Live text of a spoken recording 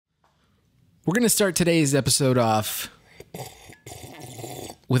We're going to start today's episode off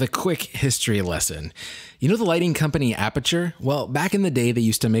with a quick history lesson. You know the lighting company Aperture? Well, back in the day, they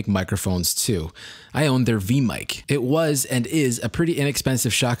used to make microphones too. I owned their V-Mic. It was and is a pretty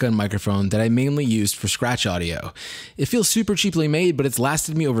inexpensive shotgun microphone that I mainly used for scratch audio. It feels super cheaply made, but it's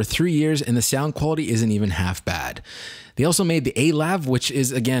lasted me over 3 years and the sound quality isn't even half bad. They also made the A-Lav, which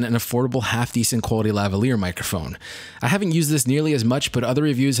is, again, an affordable, half-decent quality lavalier microphone. I haven't used this nearly as much, but other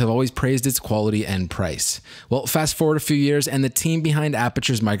reviews have always praised its quality and price. Well, fast forward a few years, and the team behind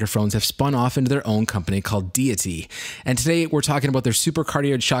Aperture's microphones have spun off into their own company called DEITY. And today, we're talking about their super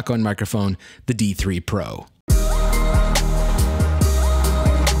cardioid shotgun microphone, the D3 Pro.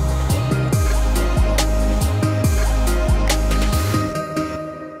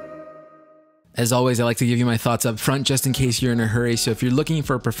 As always, I like to give you my thoughts up front just in case you're in a hurry. So if you're looking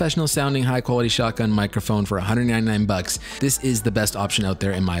for a professional sounding, high quality shotgun microphone for $199, this is the best option out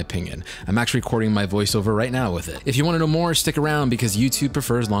there in my opinion. I'm actually recording my voiceover right now with it. If you want to know more, stick around because YouTube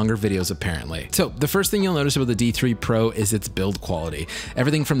prefers longer videos apparently. So the first thing you'll notice about the D3 Pro is its build quality.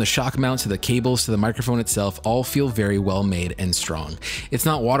 Everything from the shock mount to the cables to the microphone itself all feel very well made and strong. It's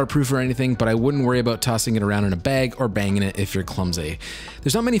not waterproof or anything, but I wouldn't worry about tossing it around in a bag or banging it if you're clumsy.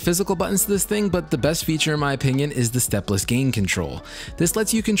 There's not many physical buttons to this thing, but the best feature in my opinion is the stepless gain control. This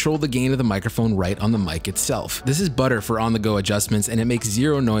lets you control the gain of the microphone right on the mic itself. This is butter for on-the-go adjustments and it makes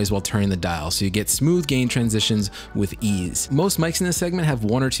zero noise while turning the dial, so you get smooth gain transitions with ease. Most mics in this segment have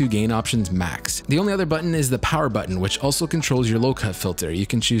 1 or 2 gain options max. The only other button is the power button, which also controls your low cut filter. You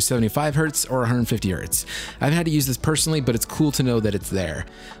can choose 75 Hz or 150 Hz. I haven't had to use this personally, but it's cool to know that it's there.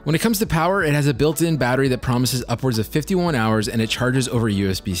 When it comes to power, it has a built-in battery that promises upwards of 51 hours and it charges over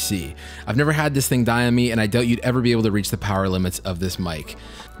USB-C. I've never had this thing die on me and I doubt you'd ever be able to reach the power limits of this mic.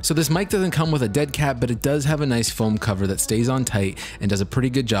 So this mic doesn't come with a dead cap, but it does have a nice foam cover that stays on tight and does a pretty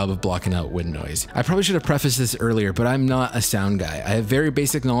good job of blocking out wind noise. I probably should have prefaced this earlier, but I'm not a sound guy. I have very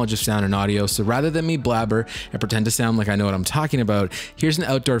basic knowledge of sound and audio, so rather than me blabber and pretend to sound like I know what I'm talking about, here's an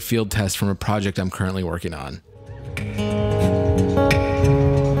outdoor field test from a project I'm currently working on.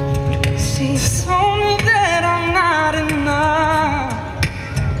 She told me that I'm not enough.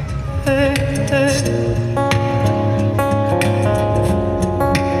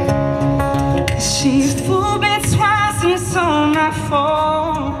 She's fooled me twice and so my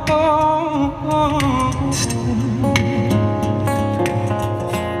fault.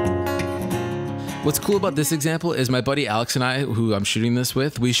 What's cool about this example is my buddy Alex and I, who I'm shooting this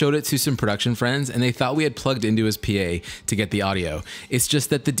with, we showed it to some production friends and they thought we had plugged into his PA to get the audio. It's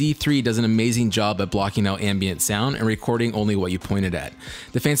just that the D3 does an amazing job at blocking out ambient sound and recording only what you pointed at.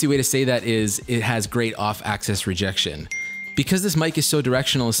 The fancy way to say that is it has great off-axis rejection. Because this mic is so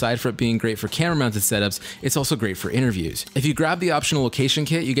directional, aside from it being great for camera mounted setups, it's also great for interviews. If you grab the optional location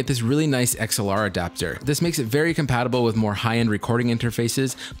kit, you get this really nice XLR adapter. This makes it very compatible with more high-end recording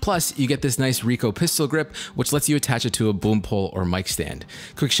interfaces. Plus, you get this nice Ricoh pistol grip, which lets you attach it to a boom pole or mic stand.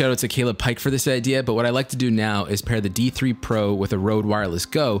 Quick shout out to Caleb Pike for this idea, but what I like to do now is pair the D3 Pro with a Rode Wireless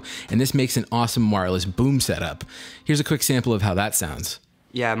Go, and this makes an awesome wireless boom setup. Here's a quick sample of how that sounds.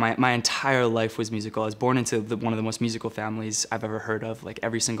 Yeah, my entire life was musical. I was born into one of the most musical families I've ever heard of. Like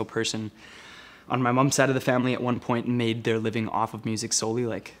every single person on my mom's side of the family at one point made their living off of music solely.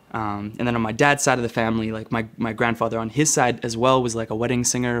 And then on my dad's side of the family, like my grandfather on his side as well was like a wedding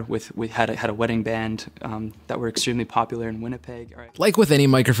singer. We had a wedding band that were extremely popular in Winnipeg. All right. Like with any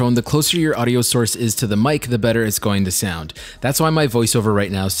microphone, the closer your audio source is to the mic, the better it's going to sound. That's why my voiceover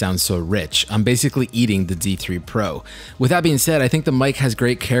right now sounds so rich. I'm basically eating the D3 Pro. With that being said, I think the mic has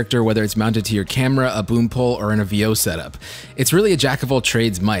great character whether it's mounted to your camera, a boom pole, or in a VO setup. It's really a jack of all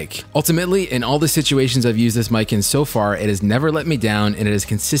trades mic. Ultimately, in all the situations I've used this mic in so far, it has never let me down and it has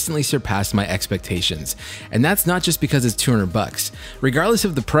consistently surpassed my expectations. And that's not just because it's $200. Regardless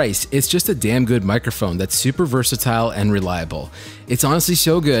of the price, it's just a damn good microphone that's super versatile and reliable. It's honestly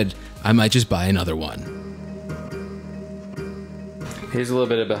so good, I might just buy another one. Here's a little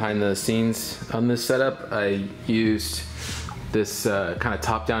bit of behind the scenes on this setup. I used this kind of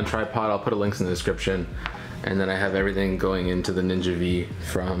top-down tripod. I'll put a link in the description. And then I have everything going into the Ninja V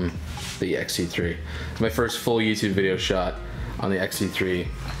from the XT3. It's my first full YouTube video shot on the XT3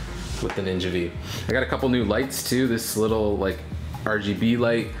 with the Ninja V. I got a couple new lights too, this little like RGB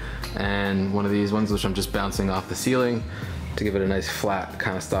light and one of these ones which I'm just bouncing off the ceiling to give it a nice flat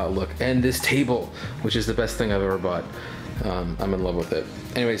kind of style look. And this table, which is the best thing I've ever bought. I'm in love with it.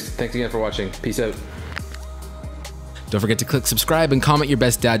 Anyways, thanks again for watching. Peace out. Don't forget to click subscribe and comment your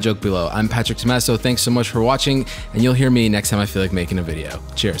best dad joke below. I'm Patrick Tomasso, thanks so much for watching, and you'll hear me next time I feel like making a video.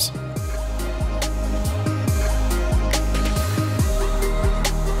 Cheers.